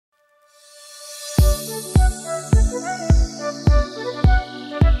If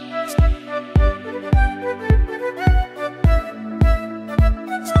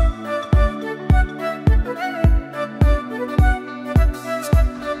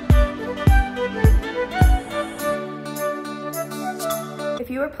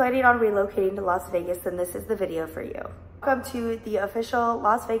you are planning on relocating to Las Vegas, then this is the video for you. Welcome to the official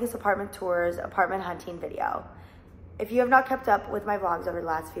Las Vegas Apartment Tours apartment hunting video. If you have not kept up with my vlogs over the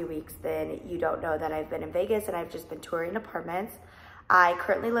last few weeks, then you don't know that I've been in Vegas and I've just been touring apartments. I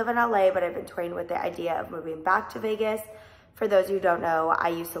currently live in LA, but I've been toying with the idea of moving back to Vegas. For those who don't know, I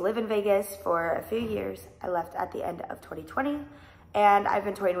used to live in Vegas for a few years. I left at the end of 2020, and I've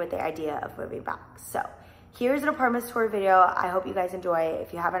been toying with the idea of moving back. So here's an apartment tour video. I hope you guys enjoy.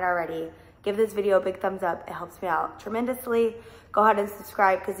 If you haven't already, give this video a big thumbs up. It helps me out tremendously. Go ahead and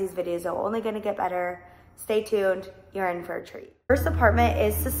subscribe because these videos are only going to get better. Stay tuned. You're in for a treat. First apartment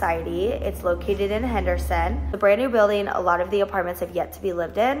is Society. It's located in Henderson. The brand new building. A lot of the apartments have yet to be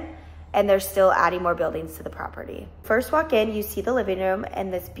lived in, and they're still adding more buildings to the property. First walk in, you see the living room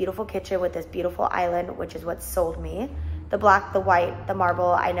and this beautiful kitchen with this beautiful island, which is what sold me. The black, the white, the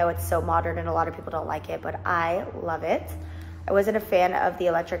marble. I know it's so modern and a lot of people don't like it, but I love it. I wasn't a fan of the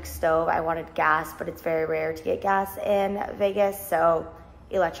electric stove. I wanted gas, but it's very rare to get gas in Vegas, so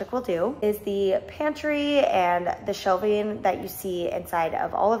electric will do. Is the pantry and the shelving that you see inside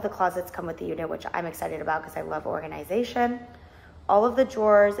of all of the closets come with the unit, which I'm excited about because I love organization. All of the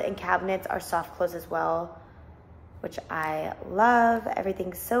drawers and cabinets are soft close as well, which I love.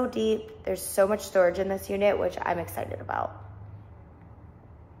 Everything's so deep. There's so much storage in this unit, which I'm excited about.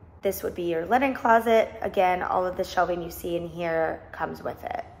 This would be your linen closet. Again, all of the shelving you see in here comes with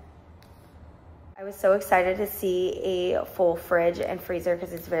it. I was so excited to see a full fridge and freezer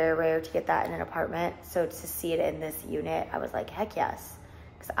because it's very rare to get that in an apartment. So to see it in this unit, I was like, heck yes,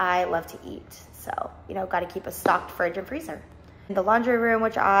 because I love to eat. So, you know, got to keep a stocked fridge and freezer. The laundry room,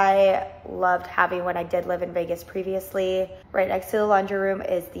 which I loved having when I did live in Vegas previously. Right next to the laundry room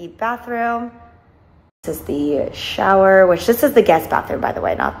is the bathroom. This is the shower, which this is the guest bathroom, by the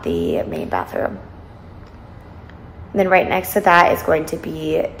way, not the main bathroom. And then right next to that is going to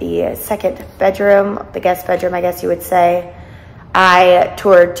be the second bedroom, the guest bedroom, I guess you would say. I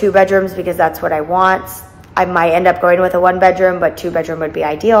toured 2 bedrooms because that's what I want. I might end up going with a 1 bedroom, but 2 bedroom would be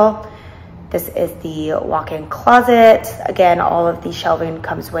ideal. This is the walk-in closet. Again, all of the shelving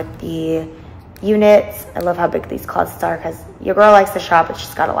comes with the units. I love how big these closets are because your girl likes to shop, but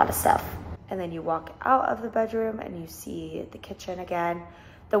she's got a lot of stuff. And then you walk out of the bedroom and you see the kitchen again.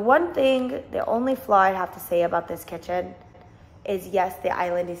 The one thing, the only flaw I have to say about this kitchen is, yes, the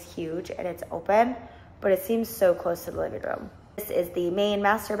island is huge and it's open, but it seems so close to the living room. This is the main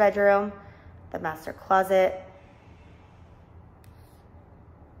master bedroom, the master closet.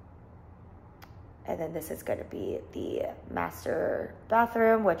 And then this is going to be the master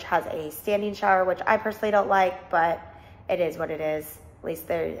bathroom, which has a standing shower, which I personally don't like, but it is what it is. At least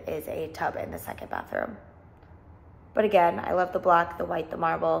there is a tub in the second bathroom. But again, I love the black, the white, the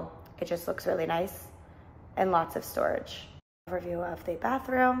marble. It just looks really nice and lots of storage. Overview of the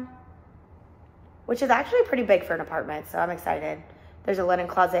bathroom, which is actually pretty big for an apartment, so I'm excited. There's a linen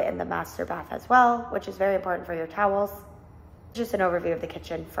closet in the master bath as well, which is very important for your towels. Just an overview of the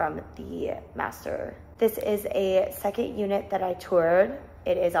kitchen from the master. This is a second unit that I toured.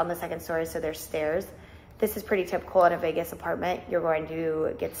 It is on the second story, so there's stairs. This is pretty typical in a Vegas apartment. You're going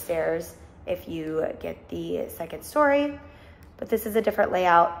to get stairs if you get the second story, but this is a different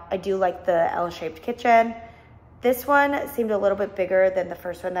layout. I do like the L-shaped kitchen. This one seemed a little bit bigger than the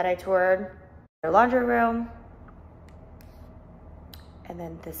first one that I toured. Your laundry room. And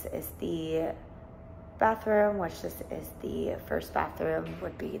then this is the bathroom, which this is the first bathroom,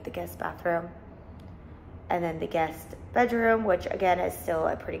 would be the guest bathroom. And then the guest bedroom, which again is still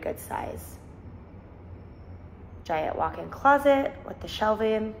a pretty good size. Giant walk-in closet with the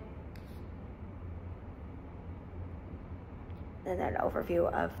shelving. And then an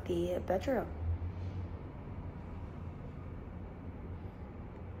overview of the bedroom.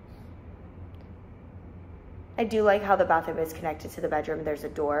 I do like how the bathroom is connected to the bedroom. There's a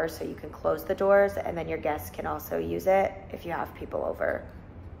door, so you can close the doors, and then your guests can also use it if you have people over.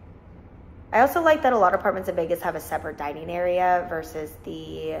 I also like that a lot of apartments in Vegas have a separate dining area versus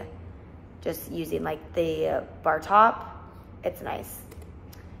the just using like the bar top. It's nice.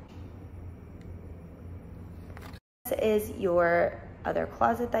 This is your other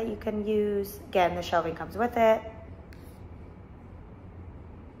closet that you can use. Again, the shelving comes with it.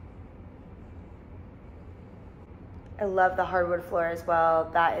 I love the hardwood floor as well.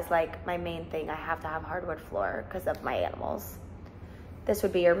 That is like my main thing. I have to have hardwood floor because of my animals. This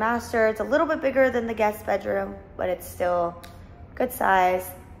would be your master. It's a little bit bigger than the guest bedroom, but it's still good size.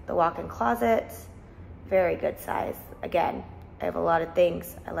 The walk-in closet, very good size. Again, I have a lot of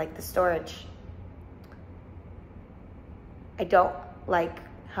things. I like the storage. I don't like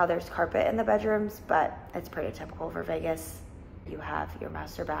how there's carpet in the bedrooms, but it's pretty typical for Vegas. You have your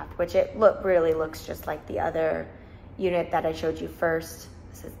master bath, which it really looks just like the other unit that I showed you first.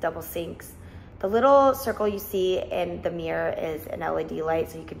 This is double sinks. The little circle you see in the mirror is an LED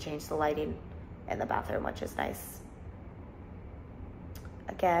light, so you can change the lighting in the bathroom, which is nice.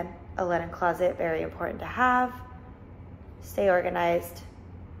 Again, a linen closet, very important to have. Stay organized.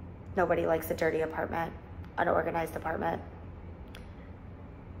 Nobody likes a dirty apartment, unorganized apartment.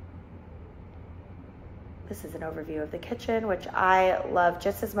 This is an overview of the kitchen, which I love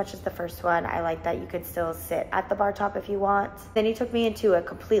just as much as the first one. I like that you could still sit at the bar top if you want. Then he took me into a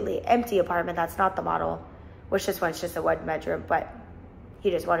completely empty apartment. That's not the model, which this one's just a one bedroom, but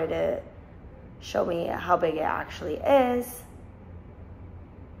he just wanted to show me how big it actually is.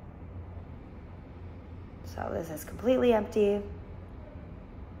 So this is completely empty.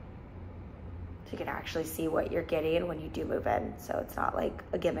 So you can actually see what you're getting when you do move in. So it's not like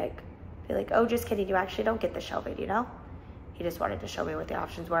a gimmick. Be like, oh, just kidding, you actually don't get the shelving, you know? He just wanted to show me what the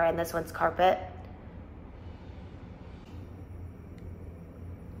options were, and this one's carpet.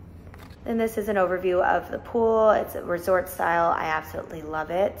 And this is an overview of the pool. It's a resort style. I absolutely love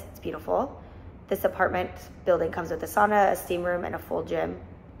it. It's beautiful. This apartment building comes with a sauna, a steam room, and a full gym,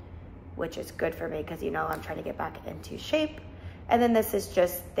 which is good for me because, you know, I'm trying to get back into shape. And then this is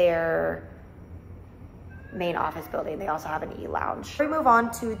just their main office building. They also have an e-lounge. Before we move on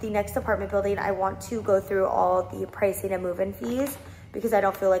to the next apartment building, I want to go through all the pricing and move-in fees because I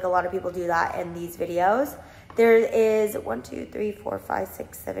don't feel like a lot of people do that in these videos. There is 1, 2, 3, 4, 5,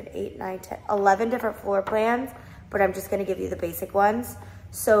 6, 7, 8, 9, 10, 11 different floor plans, but I'm just gonna give you the basic ones.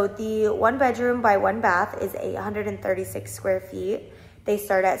 So the 1 bedroom by 1 bath is 836 square feet. They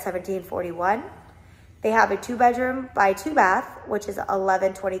start at $1,741. They have a 2 bedroom by 2 bath, which is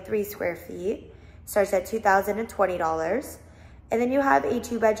 1,123 square feet. Starts at $2,020. And then you have a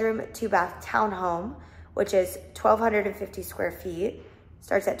 2 bedroom, 2 bath townhome, which is 1,250 square feet.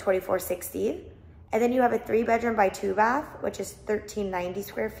 Starts at $2,460. And then you have a 3 bedroom by 2 bath, which is 1,390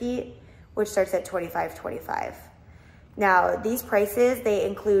 square feet, which starts at $2,525. Now, these prices, they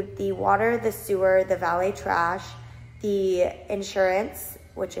include the water, the sewer, the valet trash, the insurance,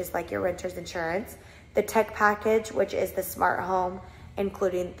 which is like your renter's insurance, the tech package, which is the smart home,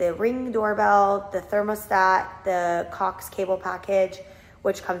 including the Ring doorbell, the thermostat, the Cox cable package,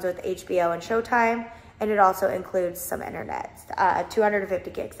 which comes with HBO and Showtime, and it also includes some internet,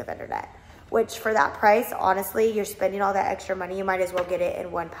 250 gigs of internet, which for that price, honestly, you're spending all that extra money, you might as well get it in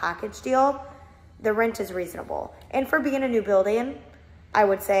one package deal. The rent is reasonable. And for being a new building, I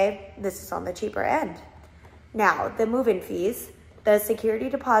would say this is on the cheaper end. Now, the move-in fees, the security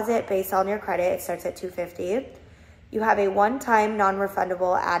deposit based on your credit, it starts at $250. You have a one-time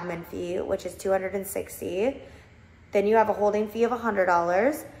non-refundable admin fee, which is $260. Then you have a holding fee of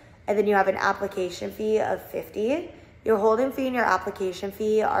 $100, and then you have an application fee of $50. Your holding fee and your application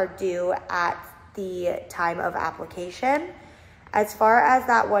fee are due at the time of application. As far as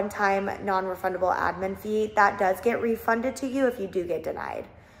that one-time non-refundable admin fee, that does get refunded to you if you do get denied.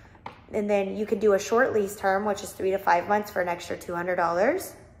 And then you can do a short lease term, which is 3 to 5 months for an extra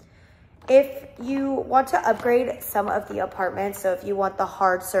 $200. If you want to upgrade some of the apartments, so if you want the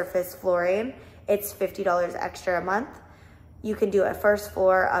hard surface flooring, it's $50 extra a month. You can do a first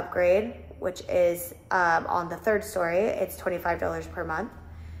floor upgrade, which is on the 3rd story, it's $25 per month.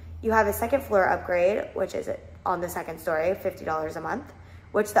 You have a second floor upgrade, which is on the 2nd story, $50 a month,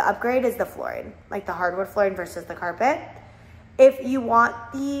 which the upgrade is the flooring, like the hardwood flooring versus the carpet. If you want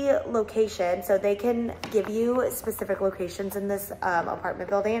the location, so they can give you specific locations in this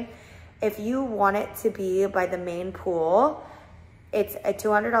apartment building. If you want it to be by the main pool, it's a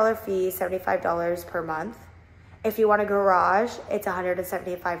 $200 fee, $75 per month. If you want a garage, it's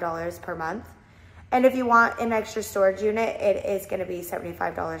 $175 per month. And if you want an extra storage unit, it is gonna be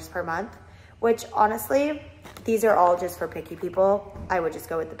 $75 per month, which honestly, these are all just for picky people. I would just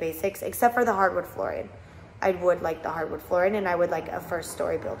go with the basics, except for the hardwood flooring. I would like the hardwood flooring, and I would like a 1st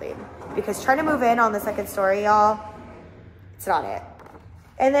story building, because trying to move in on the 2nd story, y'all, it's not it.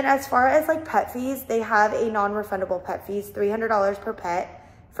 And then as far as like pet fees, they have a non-refundable pet fees, $300 per pet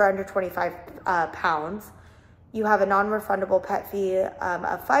for under 25 pounds. You have a non-refundable pet fee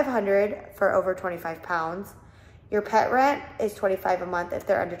of $500 for over 25 pounds. Your pet rent is $25 a month if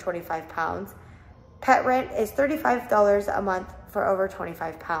they're under 25 pounds. Pet rent is $35 a month for over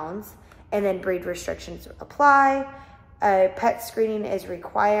 25 pounds. And then breed restrictions apply. A pet screening is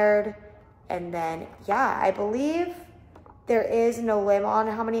required. And then, yeah, I believe there is no limit on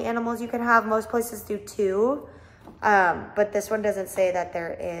how many animals you can have. Most places do 2, but this one doesn't say that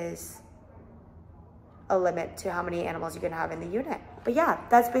there is a limit to how many animals you can have in the unit. But yeah,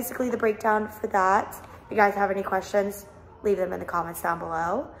 that's basically the breakdown for that. If you guys have any questions, leave them in the comments down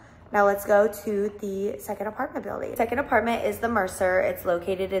below. Now let's go to the second apartment building. Second apartment is the Mercer. It's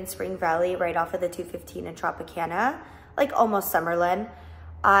located in Spring Valley, right off of the 215 in Tropicana, like almost Summerlin.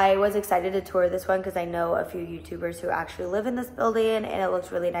 I was excited to tour this one because I know a few YouTubers who actually live in this building, and it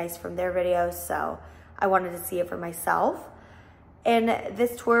looks really nice from their videos, so I wanted to see it for myself. In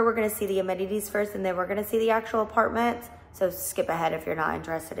this tour, we're gonna see the amenities first, and then we're gonna see the actual apartment. So skip ahead if you're not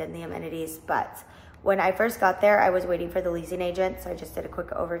interested in the amenities. But when I first got there, I was waiting for the leasing agent, so I just did a quick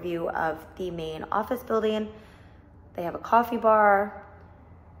overview of the main office building. They have a coffee bar,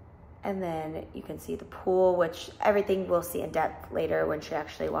 and then you can see the pool, which everything we'll see in depth later when she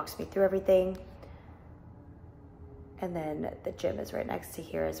actually walks me through everything. And then the gym is right next to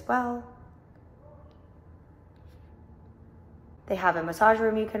here as well. They have a massage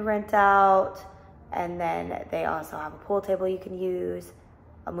room you can rent out, and then they also have a pool table you can use,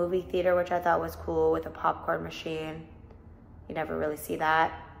 a movie theater, which I thought was cool, with a popcorn machine. You never really see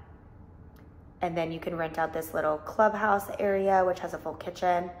that. And then you can rent out this little clubhouse area, which has a full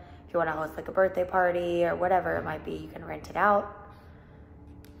kitchen. If you want to host like a birthday party or whatever it might be, you can rent it out.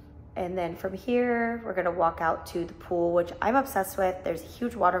 And then from here, we're gonna walk out to the pool, which I'm obsessed with. There's a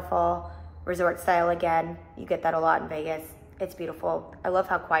huge waterfall, resort style again. You get that a lot in Vegas. It's beautiful. I love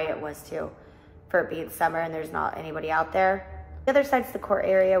how quiet it was too, for it being summer and there's not anybody out there. The other side's the court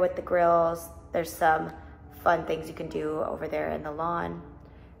area with the grills. There's some fun things you can do over there in the lawn.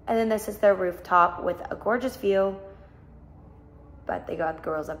 And then this is their rooftop with a gorgeous view, but they got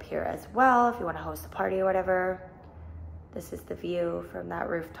girls up here as well if you want to host a party or whatever. This is the view from that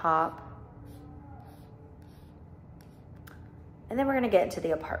rooftop. And then we're gonna get into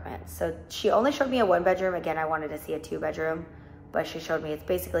the apartment. So she only showed me a 1-bedroom. Again, I wanted to see a 2-bedroom, but she showed me it's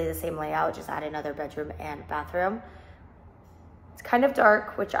basically the same layout, just add another bedroom and bathroom. It's kind of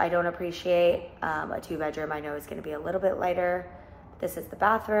dark, which I don't appreciate. A 2-bedroom I know is gonna be a little bit lighter. This is the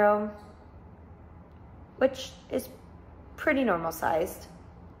bathroom, which is pretty normal sized.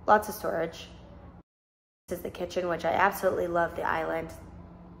 Lots of storage. This is the kitchen, which I absolutely love, the island.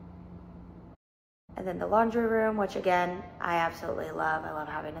 And then the laundry room, which again, I absolutely love. I love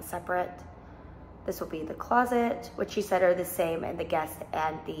having it separate. This will be the closet, which she said are the same in the guest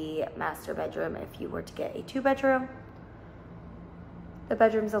and the master bedroom if you were to get a 2-bedroom. The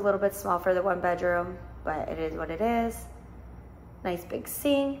bedroom's a little bit small for the 1-bedroom, but it is what it is. Nice big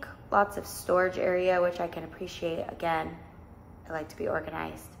sink, lots of storage area, which I can appreciate. Again, I like to be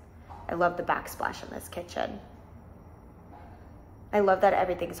organized. I love the backsplash in this kitchen. I love that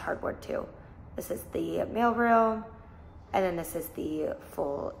everything's hardwood too. This is the mailroom, and then this is the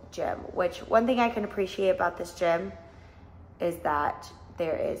full gym, which one thing I can appreciate about this gym is that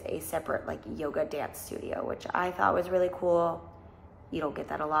there is a separate like yoga dance studio, which I thought was really cool. You don't get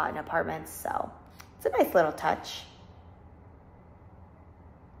that a lot in apartments, so it's a nice little touch.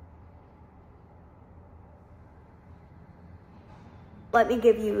 Let me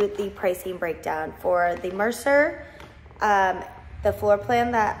give you the pricing breakdown for the Mercer. The floor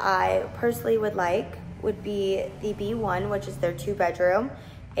plan that I personally would like would be the B1, which is their 2-bedroom.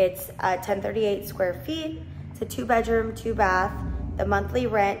 It's 1038 square feet. It's a 2-bedroom, 2-bath. The monthly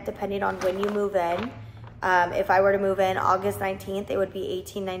rent, depending on when you move in, if I were to move in August 19th, it would be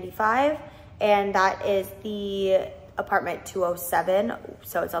 $18.95, and that is the apartment 207,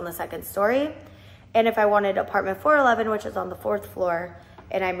 so it's on the 2nd story. And if I wanted apartment 411, which is on the 4th floor,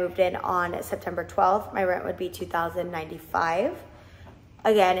 and I moved in on September 12th, my rent would be $2,095.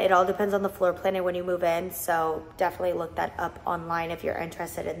 Again, it all depends on the floor plan and when you move in, so definitely look that up online if you're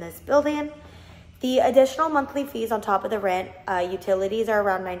interested in this building. The additional monthly fees on top of the rent, utilities are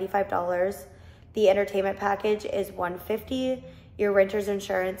around $95. The entertainment package is $150. Your renter's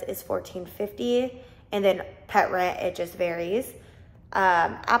insurance is $14.50, and then pet rent, it just varies.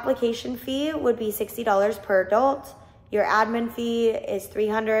 Application fee would be $60 per adult. Your admin fee is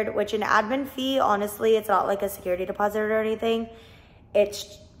 $300, which an admin fee, honestly, it's not like a security deposit or anything.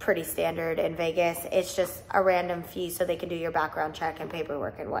 It's pretty standard in Vegas. It's just a random fee so they can do your background check and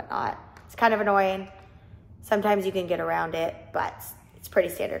paperwork and whatnot. It's kind of annoying. Sometimes you can get around it, but it's pretty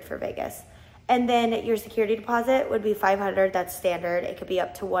standard for Vegas. And then your security deposit would be $500. That's standard. It could be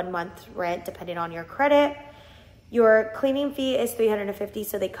up to 1 month's rent depending on your credit. Your cleaning fee is $350,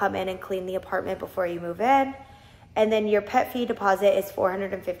 so they come in and clean the apartment before you move in. And then your pet fee deposit is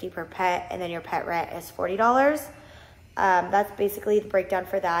 $450 per pet, and then your pet rent is $40. That's basically the breakdown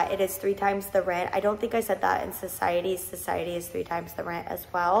for that. It is 3 times the rent. I don't think I said that in society. Society is 3 times the rent as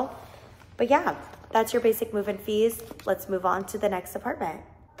well. But yeah, that's your basic move-in fees. Let's move on to the next apartment.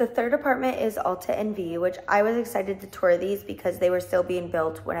 The third apartment is Alta NV, which I was excited to tour these because they were still being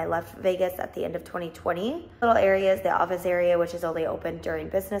built when I left Vegas at the end of 2020. Little area is the office area, which is only open during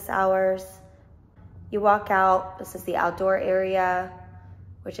business hours. You walk out, this is the outdoor area,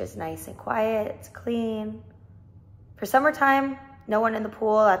 which is nice and quiet, it's clean. For summertime, no one in the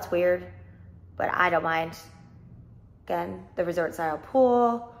pool, that's weird, but I don't mind. Again, the resort style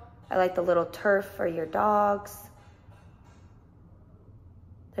pool. I like the little turf for your dogs.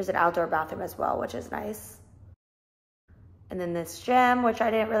 There's an outdoor bathroom as well, which is nice. And then this gym, which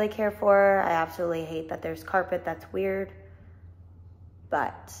I didn't really care for. I absolutely hate that there's carpet, that's weird.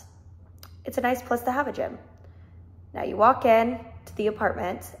 But it's a nice place to have a gym. Now you walk in to the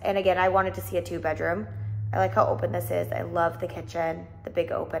apartment, and again, I wanted to see a 2-bedroom. I like how open this is. I love the kitchen, the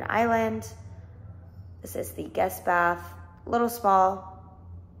big open island. This is the guest bath, a little small.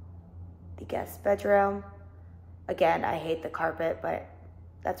 The guest bedroom. Again, I hate the carpet, but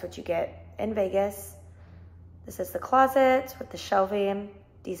that's what you get in Vegas. This is the closet with the shelving,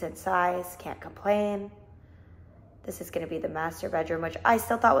 decent size, can't complain. This is gonna be the master bedroom, which I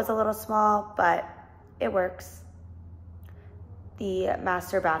still thought was a little small, but it works. The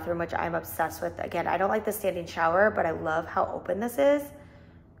master bathroom, which I'm obsessed with. Again, I don't like the standing shower, but I love how open this is.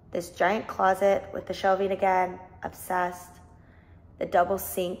 This giant closet with the shelving again, obsessed. The double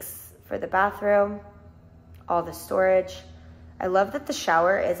sinks for the bathroom, all the storage. I love that the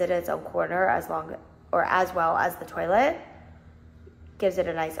shower is in its own corner as well as the toilet. Gives it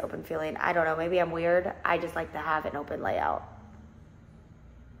a nice open feeling. I don't know, maybe I'm weird. I just like to have an open layout.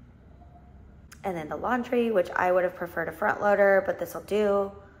 And then the laundry, which I would have preferred a front loader, but this will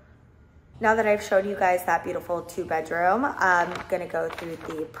do. Now that I've shown you guys that beautiful 2-bedroom, I'm gonna go through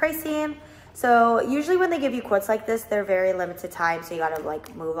the pricing. So usually when they give you quotes like this, they're very limited time, so you gotta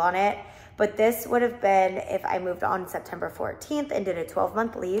like move on it. But this would have been if I moved on September 14th and did a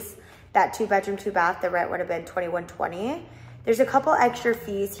 12-month lease. That 2-bedroom, 2-bath, the rent would have been $21.20. There's a couple extra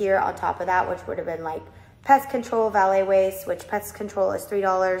fees here on top of that, which would have been like pest control, valet waste, which pest control is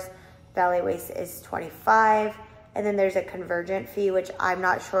 $3, valet waste is $25. And then there's a convergent fee, which I'm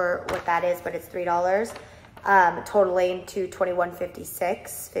not sure what that is, but it's $3, totaling to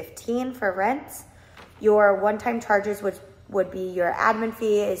 $21.56.15 for rent. Your one-time charges, which would be your admin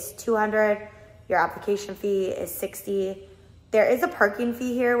fee is $200, your application fee is $60. There is a parking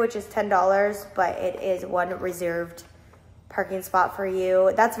fee here, which is $10, but it is one reserved parking spot for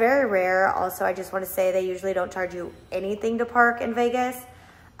you. That's very rare. Also, I just want to say they usually don't charge you anything to park in Vegas,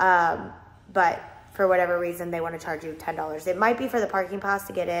 but for whatever reason, they want to charge you $10. It might be for the parking pass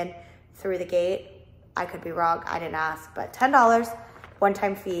to get in through the gate. I could be wrong, I didn't ask, but $10,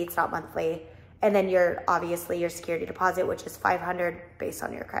 one-time fee, it's not monthly. And then obviously your security deposit, which is $500 based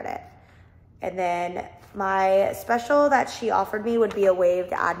on your credit. And then my special that she offered me would be a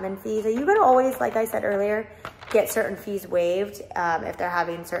waived admin fee. So you can always, like I said earlier, get certain fees waived if they're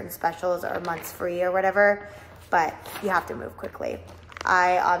having certain specials or months free or whatever, but you have to move quickly.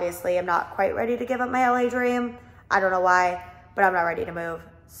 I obviously am not quite ready to give up my LA dream. I don't know why, but I'm not ready to move.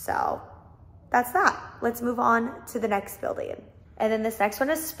 So that's that. Let's move on to the next building. And then this next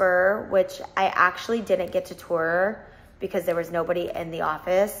one is Spur, which I actually didn't get to tour because there was nobody in the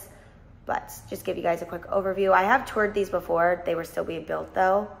office, but just give you guys a quick overview. I have toured these before. They were still being built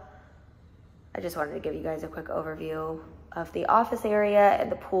though. I just wanted to give you guys a quick overview of the office area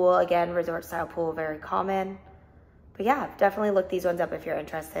and the pool. Again, resort style pool, very common. But yeah, definitely look these ones up if you're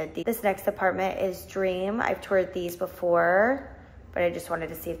interested. This next apartment is Dream. I've toured these before, but I just wanted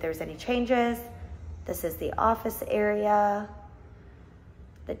to see if there was any changes. This is the office area.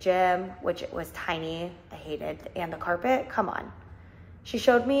 The gym, which was tiny, I hated, and the carpet, come on. She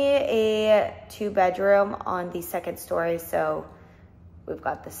showed me a 2-bedroom on the 2nd story, so we've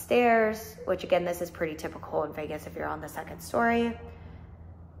got the stairs, which again, this is pretty typical in Vegas if you're on the 2nd story.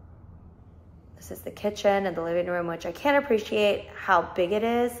 This is the kitchen and the living room, which I can't appreciate how big it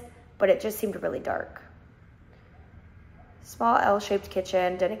is, but it just seemed really dark. Small L-shaped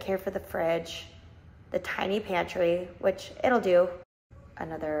kitchen, didn't care for the fridge. The tiny pantry, which it'll do.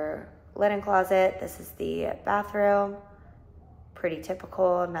 Another linen closet. This is the bathroom. Pretty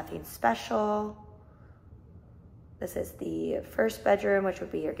typical, nothing special. This is the 1st bedroom, which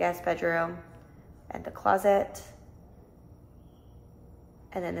would be your guest bedroom, and the closet.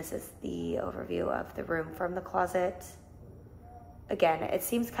 And then this is the overview of the room from the closet. Again, it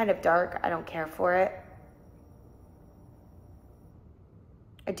seems kind of dark. I don't care for it.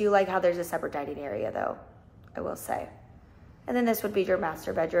 I do like how there's a separate dining area though, I will say. And then this would be your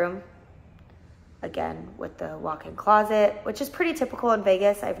master bedroom. Again, with the walk-in closet, which is pretty typical in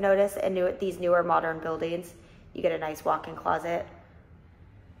Vegas. I've noticed in these newer modern buildings, you get a nice walk-in closet.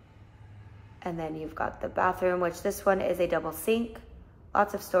 And then you've got the bathroom, which this one is a double sink,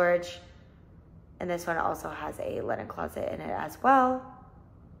 lots of storage. And this one also has a linen closet in it as well.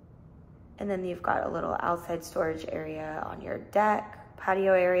 And then you've got a little outside storage area on your deck,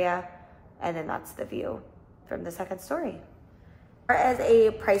 patio area, and then that's the view from the second story. As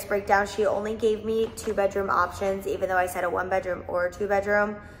a price breakdown, she only gave me 2-bedroom options, even though I said a 1-bedroom or a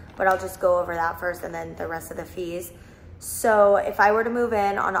 2-bedroom, but I'll just go over that first and then the rest of the fees. So if I were to move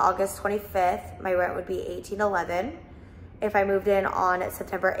in on August 25th, my rent would be $1,811. If I moved in on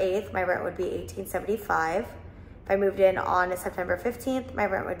September 8th, my rent would be $1,875. If I moved in on September 15th, my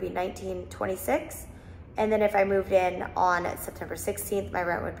rent would be $1,926. And then if I moved in on September 16th, my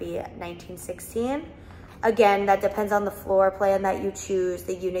rent would be $1,916. Again, that depends on the floor plan that you choose,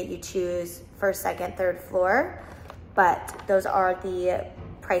 the unit you choose, first, second, third floor. But those are the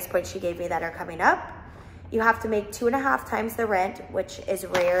price points she gave me that are coming up. You have to make 2.5 times the rent, which is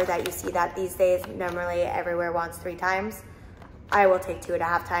rare that you see that these days. Normally everywhere wants 3 times. I will take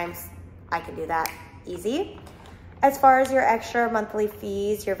 2.5 times. I can do that easy. As far as your extra monthly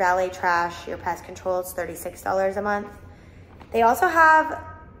fees, your valet trash, your pest control, it's $36 a month. They also have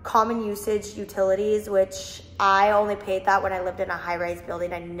common usage utilities, which I only paid that when I lived in a high-rise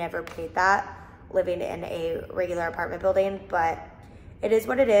building. I never paid that living in a regular apartment building, but it is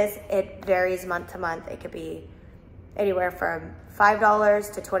what it is. It varies month to month. It could be anywhere from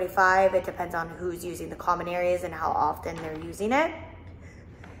 $5 to $25. It depends on who's using the common areas and how often they're using it.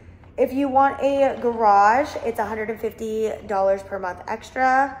 If you want a garage, it's $150 per month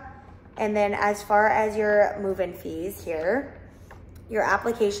extra. And then as far as your move-in fees here, your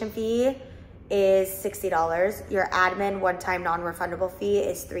application fee is $60. Your admin one-time non-refundable fee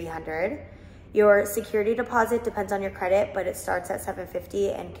is $300. Your security deposit depends on your credit, but it starts at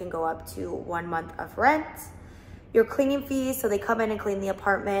 $750 and can go up to 1 month of rent. Your cleaning fees, so they come in and clean the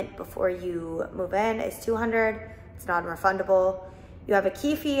apartment before you move in, is $200. It's non-refundable. You have a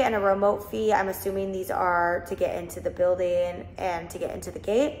key fee and a remote fee. I'm assuming these are to get into the building and to get into the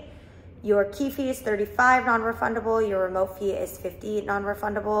gate. Your key fee is $35, non-refundable. Your remote fee is $50,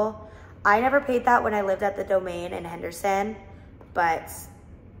 non-refundable. I never paid that when I lived at the Domain in Henderson, but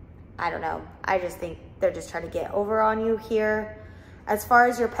I don't know. I just think they're just trying to get over on you here. As far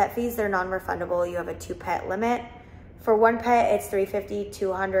as your pet fees, they're non-refundable. You have a 2-pet limit. For 1 pet, it's $350,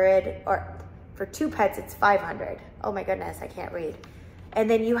 $200, or for 2 pets, it's $500. Oh my goodness, I can't read. And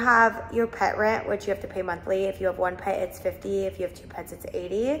then you have your pet rent, which you have to pay monthly. If you have 1 pet, it's $50. If you have 2 pets, it's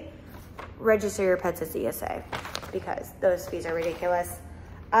 $80. Register your pets as ESA because those fees are ridiculous.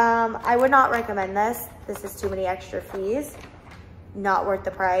 I would not recommend this. This is too many extra fees. Not worth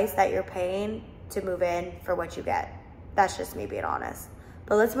the price that you're paying to move in for what you get. That's just me being honest.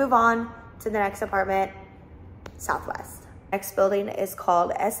 But let's move on to the next apartment, Southwest. Next building is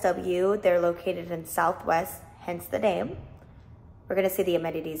called SW. They're located in Southwest, hence the name. We're gonna see the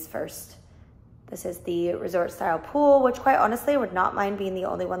amenities first. This is the resort style pool, which quite honestly, I would not mind being the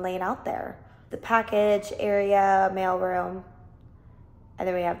only one laying out there. The package area, mailroom. And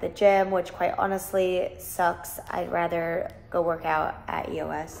then we have the gym, which quite honestly sucks. I'd rather go work out at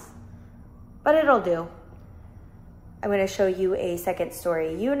EOS, but it'll do. I'm gonna show you a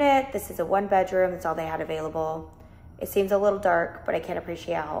 2nd-story unit. This is a 1-bedroom, that's all they had available. It seems a little dark, but I can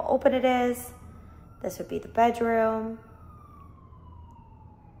appreciate how open it is. This would be the bedroom.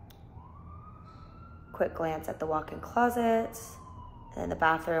 Quick glance at the walk-in closet. And then the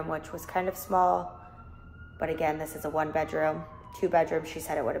bathroom, which was kind of small. But again, this is a 1-bedroom. 2-bedroom, she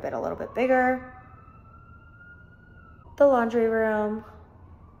said it would have been a little bit bigger. The laundry room.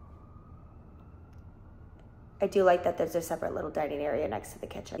 I do like that there's a separate little dining area next to the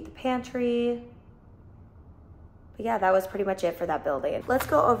kitchen. The pantry. But yeah, that was pretty much it for that building. Let's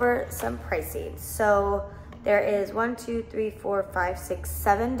go over some pricing. So there is 1, 2, 3, 4, 5, 6,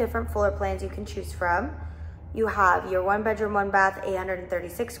 7 different floor plans you can choose from. You have your 1-bedroom, 1-bath,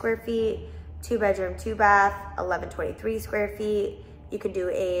 836 square feet, 2-bedroom, 2-bath, 1123 square feet. You can do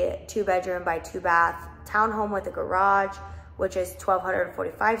a 2-bedroom by 2-bath townhome with a garage, which is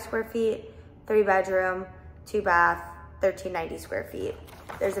 1,245 square feet, 3-bedroom, 2-bath, 1,390 square feet.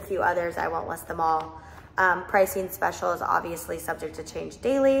 There's a few others, I won't list them all. Pricing special is obviously subject to change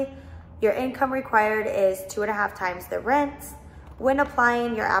daily. Your income required is 2.5 times the rent. When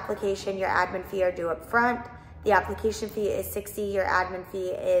applying your application, your admin fee are due up front. The application fee is $60, your admin fee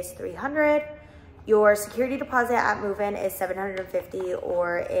is $300. Your security deposit at move-in is $750,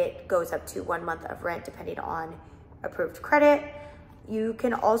 or it goes up to 1 month of rent depending on approved credit. You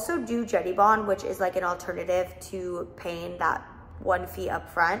can also do Jetty Bond, which is like an alternative to paying that one fee up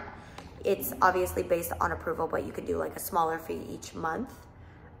front. It's obviously based on approval, but you can do like a smaller fee each month.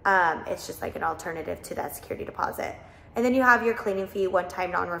 It's just like an alternative to that security deposit. And then you have your cleaning fee,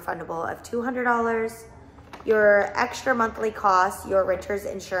 one-time non-refundable of $200. Your extra monthly cost, your renter's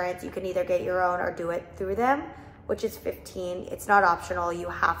insurance, you can either get your own or do it through them, which is $15. It's not optional, you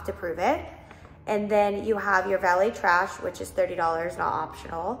have to prove it. And then you have your valet trash, which is $30, not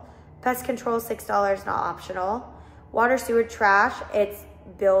optional. Pest control, $6, not optional. Water, sewer, trash, it's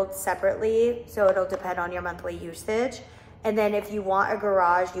billed separately, so it'll depend on your monthly usage. And then if you want a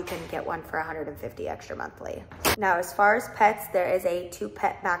garage, you can get one for $150 extra monthly. Now, as far as pets, there is a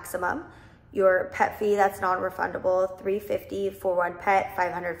 2-pet maximum. Your pet fee, that's non-refundable, $350 for 1 pet,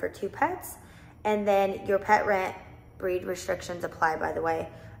 $500 for 2 pets. And then your pet rent, breed restrictions apply, by the way,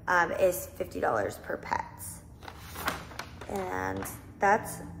 is $50 per pet. And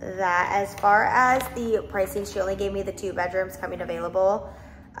that's that. As far as the pricing, she only gave me the 2 bedrooms coming available.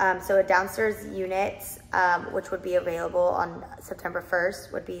 So a downstairs unit, which would be available on September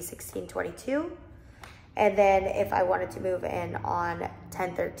 1st, would be $1,622. And then if I wanted to move in on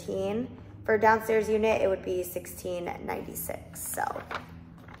 10/13 for a downstairs unit, it would be $1,696. So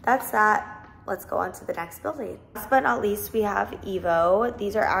that's that. Let's go on to the next building. Last but not least, we have Evo.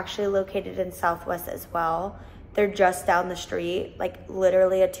 These are actually located in Southwest as well. They're just down the street, like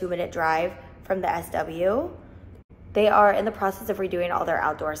literally a 2-minute drive from the SW. They are in the process of redoing all their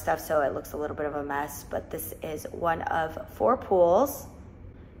outdoor stuff, so it looks a little bit of a mess, but this is one of 4 pools.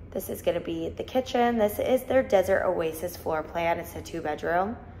 This is gonna be the kitchen. This is their Desert Oasis floor plan. It's a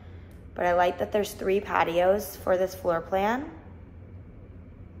 2-bedroom, but I like that there's 3 patios for this floor plan.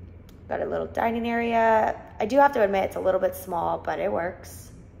 Got a little dining area. I do have to admit it's a little bit small, but it works.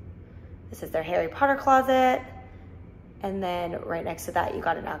 This is their Harry Potter closet. And then right next to that, you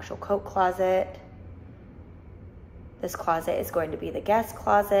got an actual coat closet. This closet is going to be the guest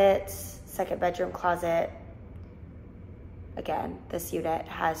closet, 2nd bedroom closet. Again, this unit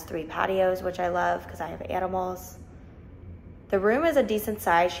has 3 patios, which I love because I have animals. The room is a decent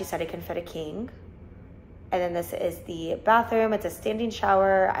size. She said it can fit a king. And then this is the bathroom. It's a standing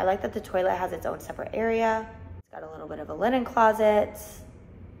shower. I like that the toilet has its own separate area. It's got a little bit of a linen closet.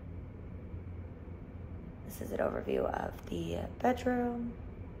 This is an overview of the bedroom.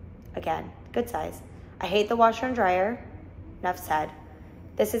 Again, good size. I hate the washer and dryer. Enough said.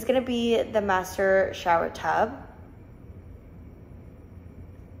 This is gonna be the master shower tub.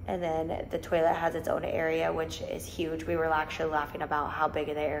 And then the toilet has its own area, which is huge. We were actually laughing about how big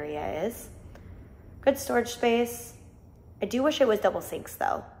the area is. Good storage space. I do wish it was double sinks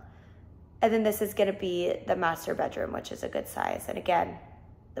though. And then this is gonna be the master bedroom, which is a good size. And again,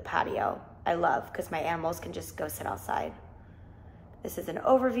 the patio, I love because my animals can just go sit outside. This is an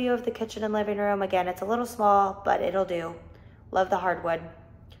overview of the kitchen and living room. Again, it's a little small, but it'll do. Love the hardwood.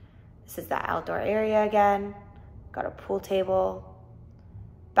 This is the outdoor area again. Got a pool table.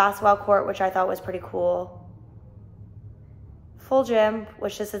 Basketball court, which I thought was pretty cool. Full gym,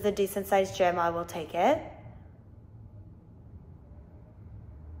 which this is a decent sized gym. I will take it.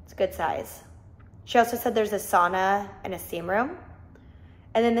 It's a good size. She also said there's a sauna and a steam room.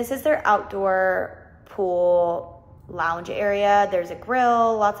 And then this is their outdoor pool lounge area. There's a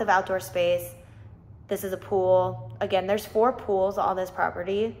grill, lots of outdoor space. This is a pool. Again, there's 4 pools on this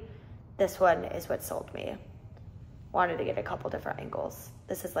property. This one is what sold me. Wanted to get a couple different angles.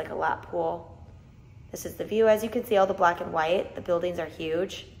 This is like a lap pool. This is the view. As you can see, all the black and white, the buildings are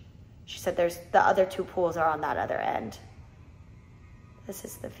huge. She said there's the other 2 pools are on that other end. This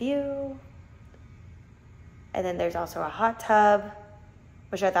is the view. And then there's also a hot tub,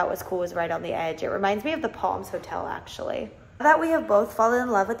 which I thought was cool, was right on the edge. It reminds me of the Palms Hotel, actually. Now that we have both fallen in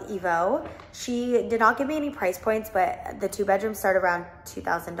love with Evo, she did not give me any price points, but the 2 bedrooms start around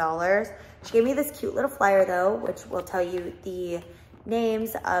 $2,000. She gave me this cute little flyer though, which will tell you the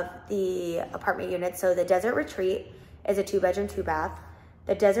names of the apartment units. So the Desert Retreat is a 2-bedroom, 2-bath.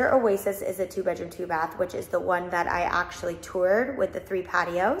 The Desert Oasis is a 2-bedroom, 2-bath, which is the one that I actually toured with the 3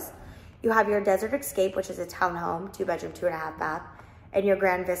 patios. You have your Desert Escape, which is a townhome, 2-bedroom, 2.5 bath. And your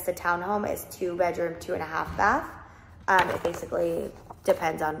Grand Vista townhome is 2-bedroom, 2.5 bath. It basically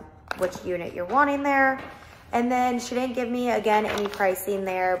depends on which unit you're wanting there. And then she didn't give me, again, any pricing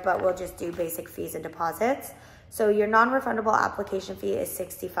there, but we'll just do basic fees and deposits. So your non-refundable application fee is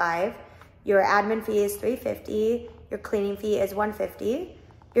 $65. Your admin fee is $350. Your cleaning fee is $150.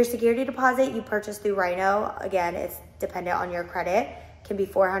 Your security deposit you purchase through Rhino. Again, it's dependent on your credit. Can be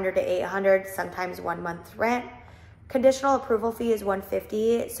 $400 to $800, sometimes 1 month's rent. Conditional approval fee is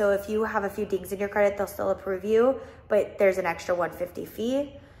 $150. So if you have a few dings in your credit, they'll still approve you, but there's an extra $150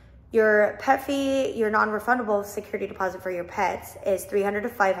 fee. Your pet fee, your non-refundable security deposit for your pets is $300 to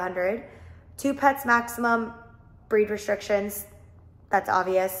 $500. 2 pets maximum, breed restrictions, that's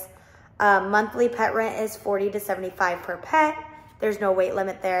obvious. Monthly pet rent is $40 to $75 per pet. There's no weight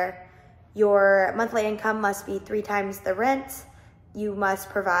limit there. Your monthly income must be 3 times the rent. You must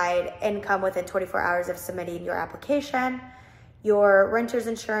provide income within 24 hours of submitting your application. Your renter's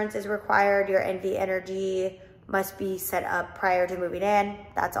insurance is required. Your NV Energy must be set up prior to moving in.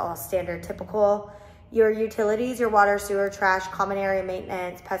 That's all standard, typical. Your utilities, your water, sewer, trash, common area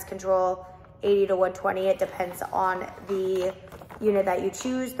maintenance, pest control, 80 to 120. It depends on the unit that you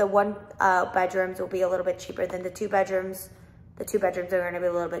choose. The 1 bedrooms will be a little bit cheaper than the 2 bedrooms. The 2 bedrooms are going to be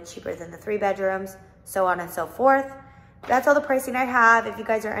a little bit cheaper than the 3 bedrooms, so on and so forth. That's all the pricing I have. If you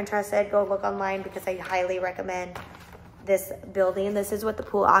guys are interested, go look online because I highly recommend this building. This is what the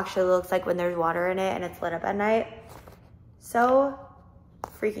pool actually looks like when there's water in it and it's lit up at night. So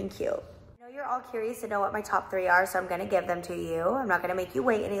freaking cute. I know you're all curious to know what my top 3 are, so I'm gonna give them to you. I'm not gonna make you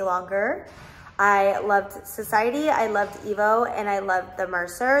wait any longer. I loved Society, I loved Evo, and I loved the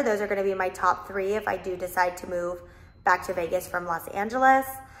Mercer. Those are gonna be my top 3 if I do decide to move back to Vegas from Los Angeles.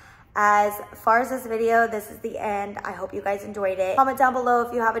 As far as this video, this is the end. I hope you guys enjoyed it. Comment down below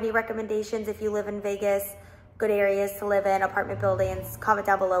if you have any recommendations, if you live in Vegas, good areas to live in, apartment buildings. Comment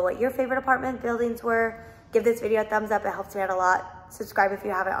down below what your favorite apartment buildings were. Give this video a thumbs up, it helps me out a lot. Subscribe if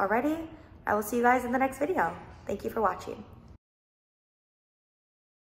you haven't already. I will see you guys in the next video. Thank you for watching.